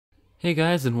Hey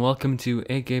guys, and welcome to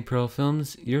AK Pro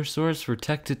Films, your source for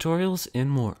tech tutorials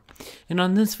and more. And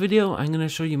on this video, I'm going to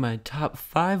show you my top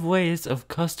 5 ways of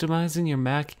customizing your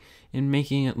Mac and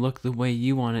making it look the way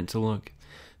you want it to look.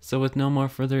 So with no more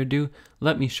further ado,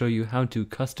 let me show you how to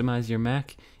customize your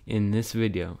Mac in this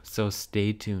video, so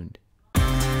stay tuned.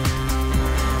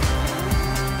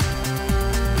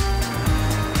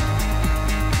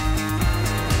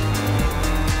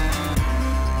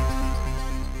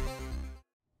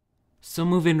 So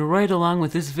moving right along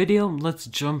with this video, let's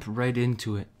jump right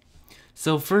into it.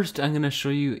 So first, I'm going to show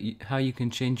you how you can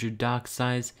change your dock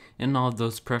size and all of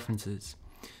those preferences.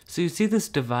 So you see this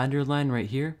divider line right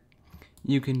here?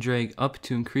 You can drag up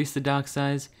to increase the dock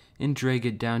size and drag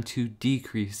it down to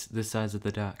decrease the size of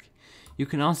the dock. You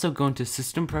can also go into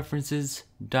System Preferences,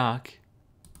 Dock,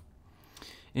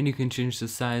 and you can change the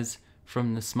size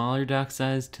from the smaller dock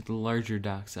size to the larger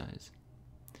dock size.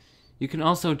 You can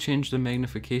also change the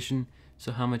magnification,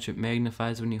 so how much it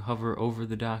magnifies when you hover over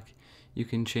the dock. You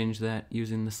can change that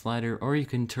using the slider, or you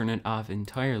can turn it off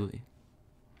entirely.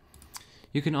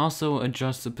 You can also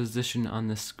adjust the position on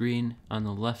the screen on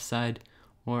the left side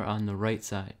or on the right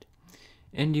side.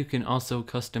 And you can also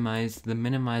customize the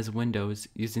minimize windows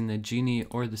using the genie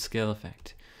or the scale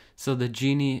effect. So the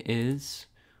genie is,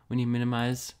 when you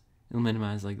minimize, it'll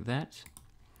minimize like that.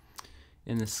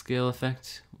 And the scale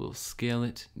effect will scale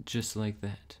it just like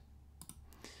that.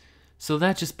 So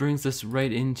that just brings us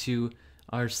right into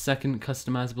our second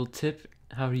customizable tip,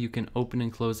 how you can open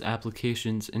and close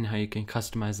applications and how you can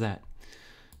customize that.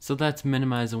 So that's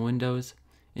minimize windows,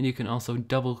 and you can also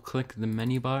double click the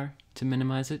menu bar to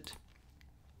minimize it.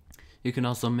 You can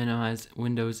also minimize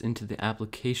windows into the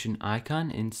application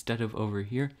icon instead of over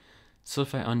here. So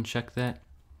if I uncheck that,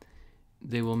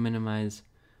 they will minimize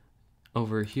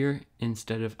over here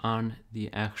instead of on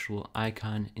the actual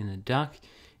icon in the dock.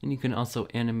 And you can also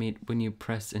animate when you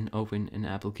press and open an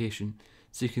application,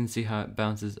 so you can see how it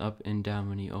bounces up and down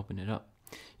when you open it up.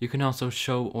 You can also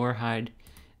show or hide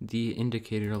the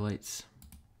indicator lights,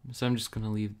 so I'm just going to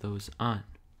leave those on.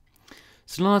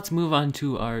 So now let's move on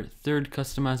to our third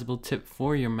customizable tip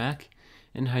for your Mac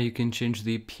and how you can change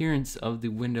the appearance of the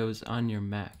windows on your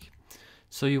Mac.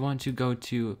 So you want to go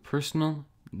to Personal,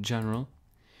 General,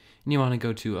 and you want to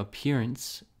go to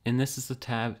Appearance, and this is the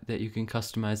tab that you can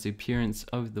customize the appearance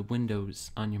of the windows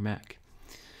on your Mac.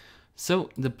 So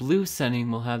the blue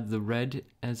setting will have the red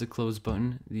as a close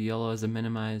button, the yellow as a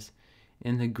minimize,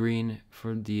 and the green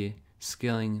for the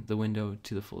scaling the window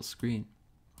to the full screen.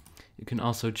 You can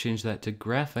also change that to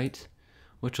graphite,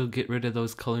 which will get rid of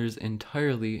those colors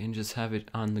entirely and just have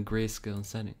it on the grayscale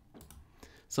setting.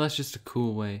 So that's just a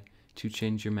cool way to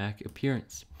change your Mac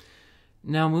appearance.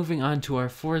 Now moving on to our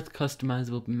fourth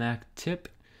customizable Mac tip,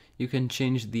 you can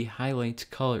change the highlight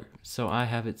color. So I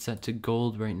have it set to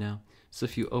gold right now. So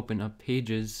if you open up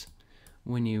Pages,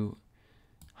 when you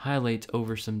highlight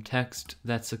over some text,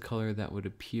 that's the color that would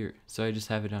appear. So I just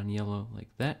have it on yellow like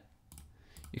that.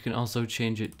 You can also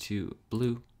change it to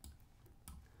blue,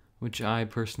 which I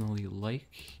personally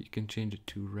like. You can change it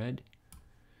to red,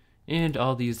 and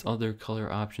all these other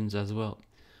color options as well.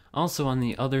 Also on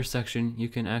the other section, you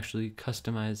can actually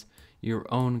customize your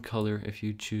own color if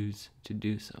you choose to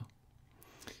do so.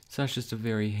 So that's just a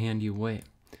very handy way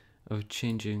of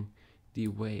changing the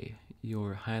way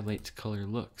your highlight color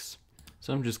looks.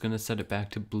 So I'm just going to set it back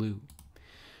to blue.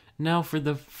 Now for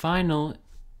the final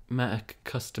Mac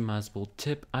customizable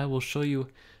tip, I will show you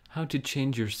how to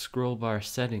change your scroll bar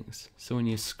settings. So when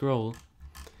you scroll,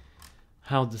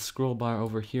 how the scroll bar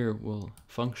over here will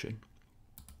function.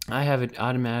 I have it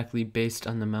automatically based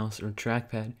on the mouse or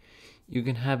trackpad. You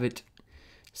can have it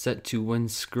set to when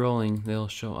scrolling, they'll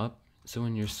show up. So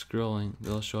when you're scrolling,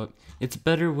 they'll show up. It's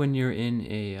better when you're in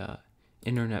a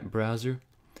internet browser,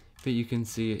 but you can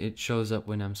see it shows up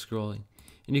when I'm scrolling.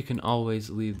 And you can always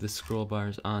leave the scroll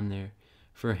bars on there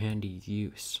for handy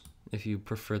use if you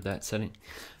prefer that setting.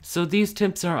 So these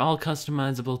tips are all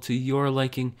customizable to your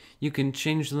liking. You can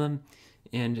change them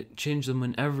and change them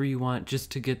whenever you want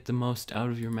just to get the most out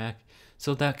of your Mac.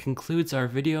 So that concludes our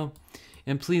video,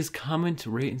 and please comment,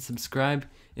 rate, and subscribe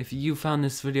if you found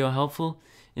this video helpful,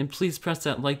 and please press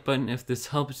that like button if this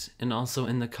helped, and also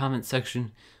in the comment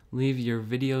section leave your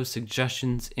video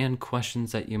suggestions and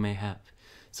questions that you may have.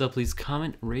 So please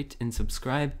comment, rate, and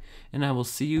subscribe, and I will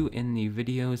see you in the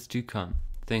videos to come.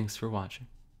 Thanks for watching.